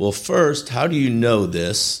 "Well, first, how do you know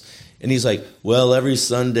this?" And he's like, "Well, every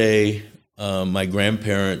Sunday, my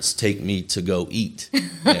grandparents take me to go eat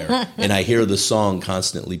there, and I hear the song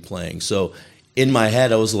constantly playing." So in my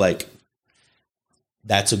head, I was like,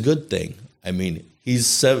 that's a good thing. I mean,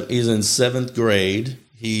 he's in 7th grade.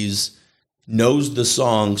 He's knows the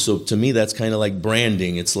song. So to me, that's kind of like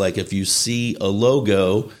branding. It's like if you see a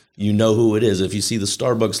logo, you know who it is. If you see the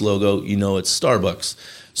Starbucks logo, you know it's Starbucks.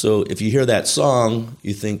 So if you hear that song,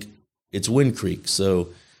 you think it's Wind Creek. So,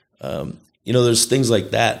 there's things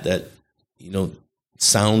like that,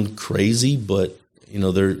 sound crazy, but,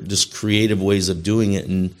 they're just creative ways of doing it.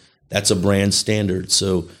 And that's a brand standard.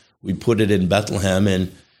 So we put it in Bethlehem and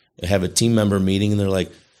have a team member meeting, and they're like,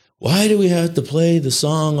 "Why do we have to play the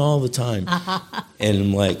song all the time?" And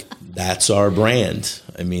I'm like, that's our brand.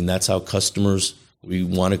 I mean, that's how we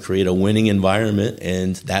want to create a winning environment,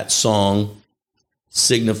 and that song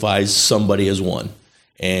signifies somebody has won.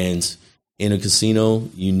 And in a casino,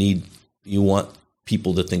 you want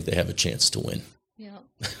people to think they have a chance to win. Yeah.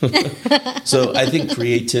 So I think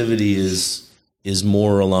creativity is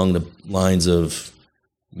more along the lines of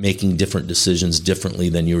making different decisions differently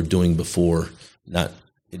than you were doing before.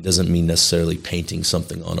 It doesn't mean necessarily painting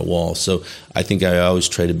something on a wall. So I think I always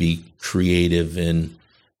try to be creative in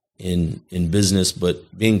business,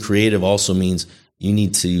 but being creative also means you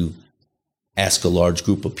need to ask a large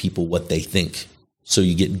group of people what they think, so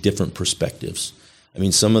you get different perspectives. I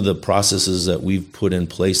mean, some of the processes that we've put in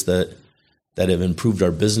place that have improved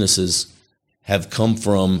our businesses have come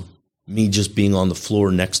from me just being on the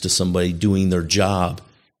floor next to somebody doing their job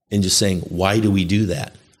and just saying, why do we do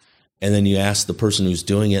that? And then you ask the person who's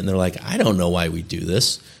doing it, and they're like, I don't know why we do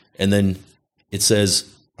this. And then it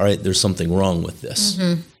says, all right, there's something wrong with this.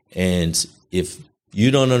 Mm-hmm. And if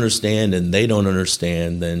you don't understand and they don't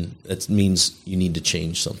understand, then that means you need to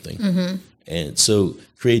change something. Mm-hmm. And so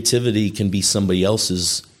creativity can be somebody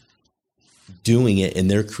else's doing it, and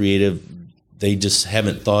they're creative. They just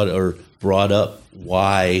haven't thought or brought up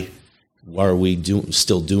why are we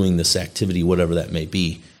still doing this activity, whatever that may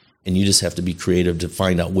be. And you just have to be creative to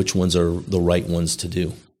find out which ones are the right ones to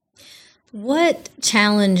do. What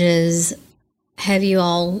challenges have you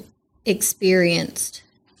all experienced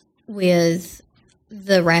with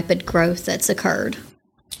the rapid growth that's occurred?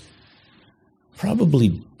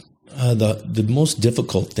 Probably the most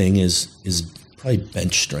difficult thing is probably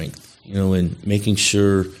bench strength, and making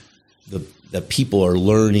sure that people are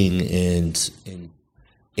learning and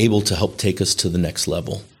able to help take us to the next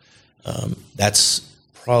level. That's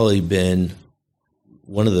probably been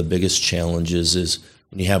one of the biggest challenges. Is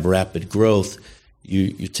when you have rapid growth,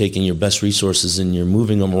 you're taking your best resources and you're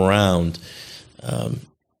moving them around.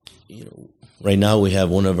 Right now we have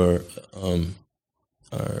one of our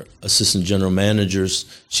assistant general managers.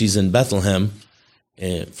 She's in Bethlehem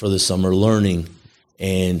for the summer learning,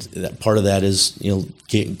 and that part of that is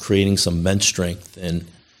creating some bench strength, and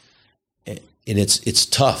it's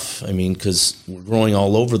tough. I mean, because we're growing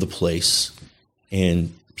all over the place,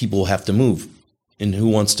 and people have to move. And who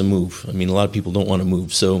wants to move? I mean, a lot of people don't want to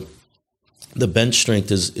move. So the bench strength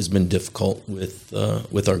has been difficult with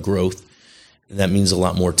our growth, and that means a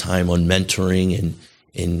lot more time on mentoring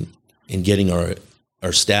and getting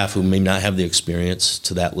our staff who may not have the experience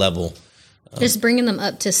to that level. Just bringing them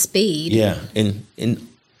up to speed. Yeah, and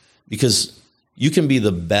because you can be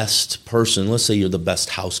the best person. Let's say you're the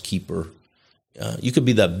best housekeeper. You could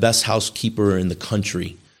be the best housekeeper in the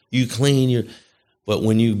country. You clean but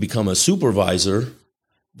when you become a supervisor,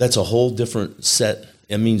 that's a whole different set.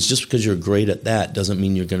 It means just because you're great at that doesn't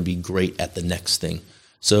mean you're going to be great at the next thing.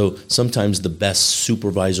 So sometimes the best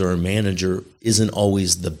supervisor or manager isn't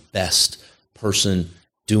always the best person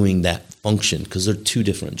doing that function, because they're two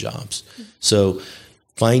different jobs. So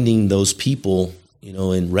finding those people,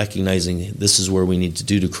 and recognizing this is where we need to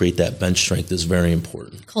do to create that bench strength is very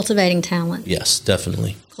important. Cultivating talent. Yes,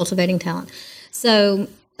 definitely. Cultivating talent. So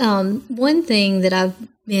one thing that I've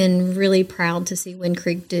been really proud to see Wind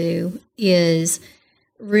Creek do is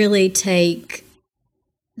really take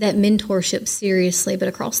that mentorship seriously, but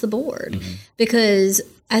across the board. Mm-hmm. Because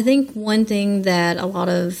I think one thing that a lot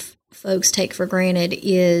of folks take for granted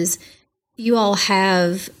is you all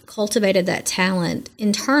have cultivated that talent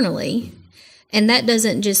internally. And that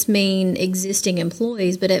doesn't just mean existing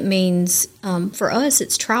employees, but it means, for us,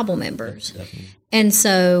 it's tribal members. Definitely. And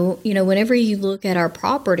so, whenever you look at our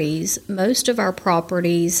properties, most of our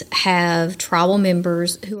properties have tribal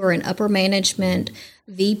members who are in upper management,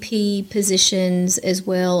 VP positions, as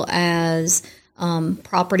well as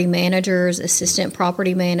property managers, assistant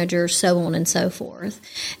property managers, so on and so forth.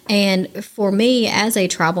 And for me, as a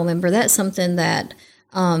tribal member, that's something that,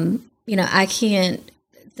 I can't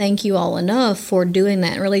thank you all enough for doing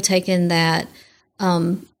that and really taking that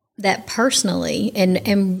that personally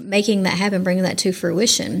and making that happen, bringing that to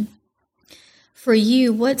fruition. For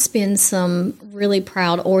you, what's been some really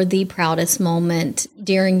proud or the proudest moment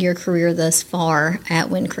during your career thus far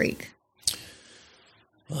at Wind Creek?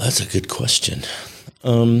 Well, that's a good question.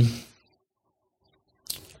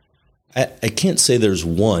 I can't say there's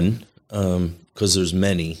one, because there's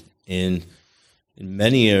many, and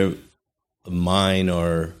many of mine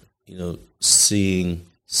are, seeing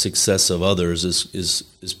success of others is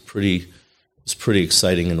pretty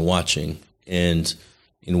exciting and watching, and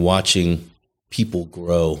in watching people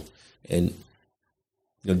grow. And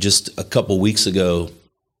just a couple weeks ago,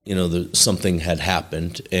 something had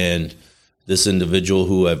happened, and this individual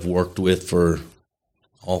who I've worked with for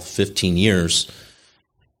all 15 years,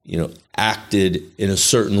 acted in a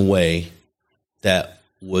certain way that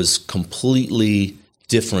was completely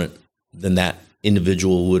different than that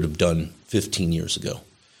individual would have done 15 years ago.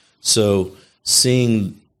 So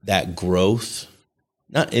seeing that growth,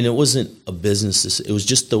 and it wasn't a business, it was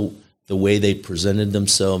just the way they presented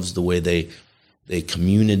themselves, the way they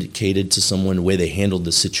communicated to someone, the way they handled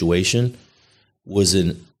the situation was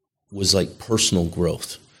like personal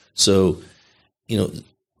growth. So,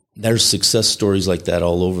 there's success stories like that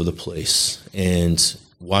all over the place, and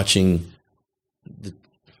watching the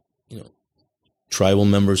tribal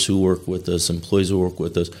members who work with us, employees who work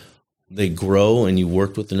with us, they grow, and you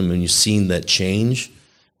work with them, and you've seen that change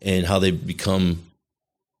and how they become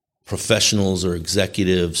professionals or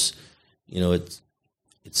executives.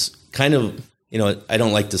 It's kind of, I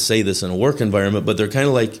don't like to say this in a work environment, but they're kind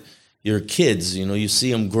of like your kids. You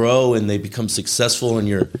see them grow and they become successful, and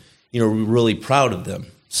you're really proud of them.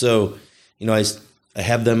 So, I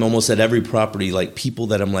have them almost at every property, like people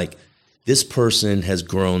that I'm like, this person has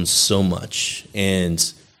grown so much,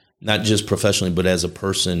 and not just professionally, but as a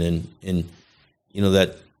person. And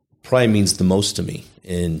that probably means the most to me.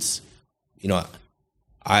 And,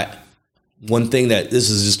 one thing that, this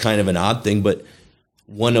is just kind of an odd thing, but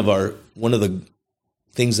one of the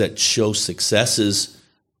things that show success is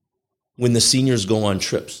when the seniors go on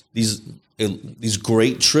trips. These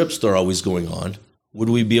great trips they're always going on. Would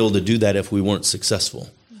we be able to do that if we weren't successful?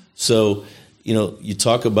 So, you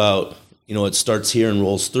talk about, it starts here and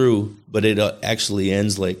rolls through, but it actually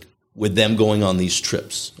ends like with them going on these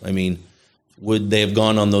trips. I mean, would they have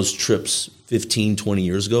gone on those trips 15, 20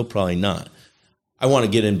 years ago? Probably not. I want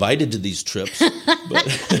to get invited to these trips, but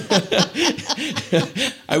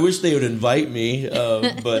I wish they would invite me.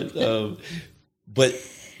 But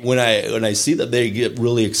when I see that, they get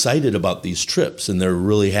really excited about these trips, and they're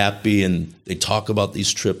really happy, and they talk about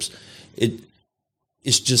these trips.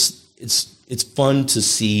 It's fun to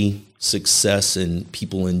see success and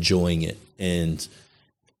people enjoying it, and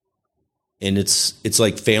it's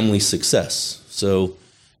like family success. So,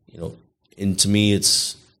 and to me,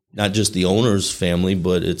 it's not just the owner's family,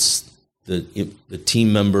 but it's the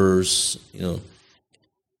team members.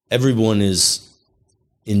 Everyone is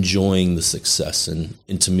enjoying the success, and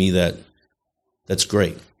to me that's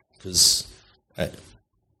great, because I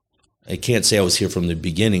can't say I was here from the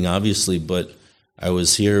beginning, obviously, but I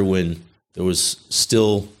was here when there was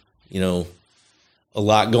still a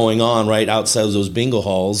lot going on right outside of those bingo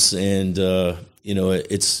halls, and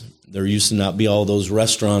there used to not be all those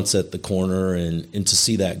restaurants at the corner, and to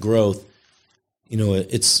see that growth,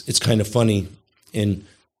 it's kind of funny. And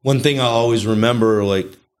one thing I always remember,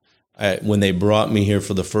 when they brought me here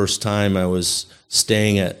for the first time, I was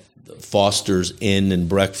staying at Foster's Inn and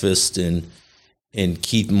breakfast, and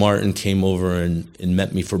Keith Martin came over and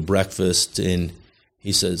met me for breakfast, and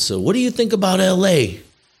he said, "So what do you think about L.A.?"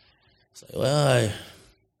 It's like, well,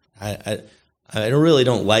 I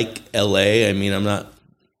don't like L.A. I mean, I'm not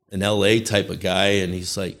an L.A. type of guy. And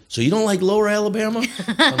he's like, "So you don't like Lower Alabama?"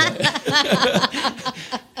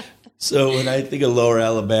 So when I think of Lower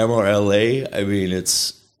Alabama or L.A., I mean,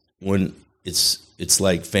 it's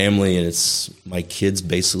like family, and it's my kids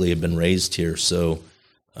basically have been raised here. So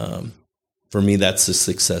for me, that's a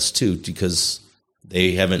success too, because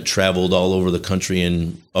they haven't traveled all over the country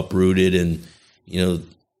and uprooted, and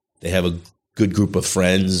they have a good group of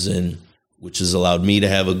friends, and which has allowed me to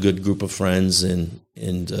have a good group of friends, and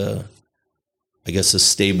I guess a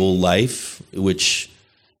stable life, which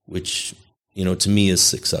to me is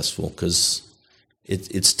successful, because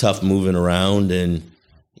it's tough moving around, and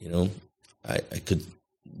I could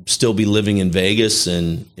still be living in Vegas,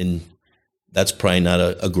 and that's probably not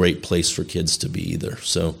a great place for kids to be either.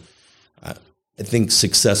 So I think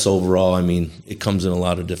success overall, I mean, it comes in a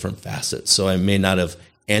lot of different facets. So I may not have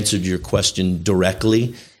answered your question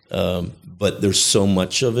directly, but there's so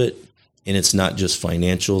much of it, and it's not just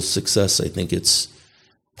financial success. I think it's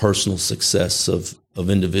personal success of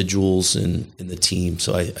individuals and the team.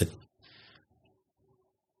 So I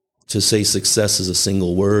to say success is a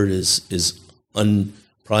single word is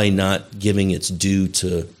probably not giving its due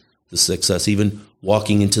to the success. Even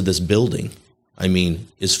walking into this building, I mean,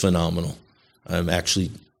 is phenomenal. I'm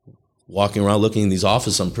actually walking around looking in these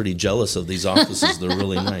offices. I'm pretty jealous of these offices. They're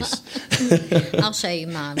really nice. I'll show you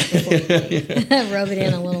mine before you leave. Rub it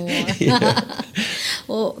in a little more. Yeah.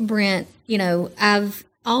 Well, Brent, I've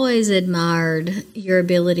always admired your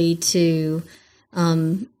ability to,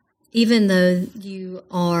 even though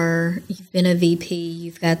you've been a VP,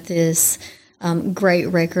 you've got this great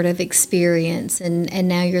record of experience, and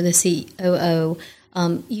now you're the COO,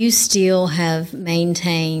 you still have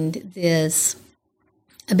maintained this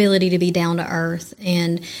ability to be down to earth,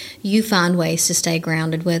 and you find ways to stay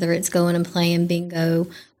grounded, whether it's going and playing bingo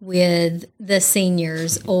with the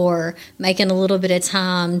seniors, or making a little bit of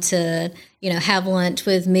time to, have lunch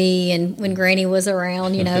with me, and when Granny was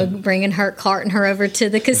around, carting her over to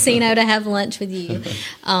the casino to have lunch with you.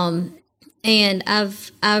 And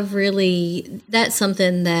I've really, that's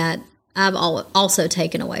something that I've also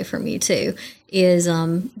taken away from you too, is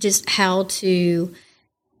just how to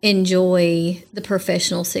enjoy the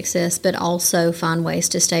professional success, but also find ways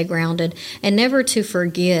to stay grounded, and never to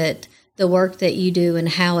forget the work that you do and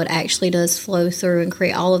how it actually does flow through and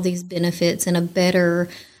create all of these benefits and a better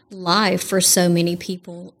life for so many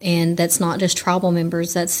people. And that's not just tribal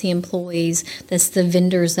members, that's the employees, that's the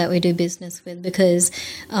vendors that we do business with, because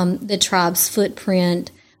the tribe's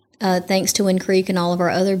footprint, thanks to Wind Creek and all of our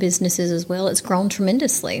other businesses as well, it's grown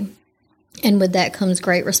tremendously. And with that comes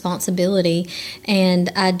great responsibility.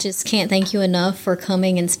 And I just can't thank you enough for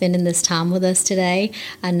coming and spending this time with us today.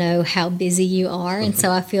 I know how busy you are, and so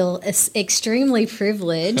I feel extremely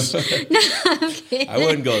privileged. No, I'm kidding. I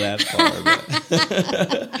wouldn't go that far.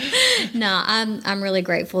 But. No, I'm really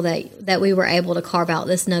grateful that we were able to carve out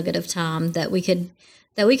this nugget of time, that we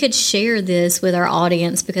could share this with our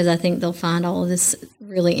audience, because I think they'll find all of this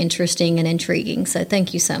really interesting and intriguing. So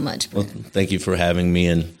thank you so much, Brent. Well, thank you for having me,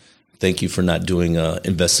 and thank you for not doing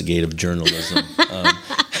investigative journalism,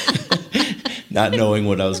 not knowing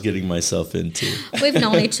what I was getting myself into. We've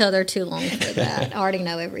known each other too long for that. I already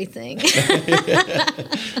know everything.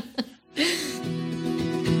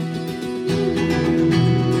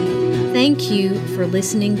 Thank you for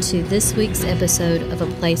listening to this week's episode of A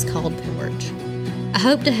Place Called Poarch. I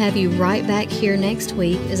hope to have you right back here next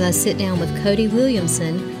week as I sit down with Cody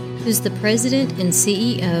Williamson, who's the president and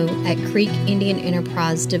CEO at Creek Indian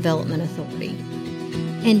Enterprise Development Authority.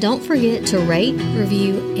 And don't forget to rate,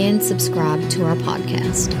 review, and subscribe to our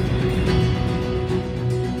podcast.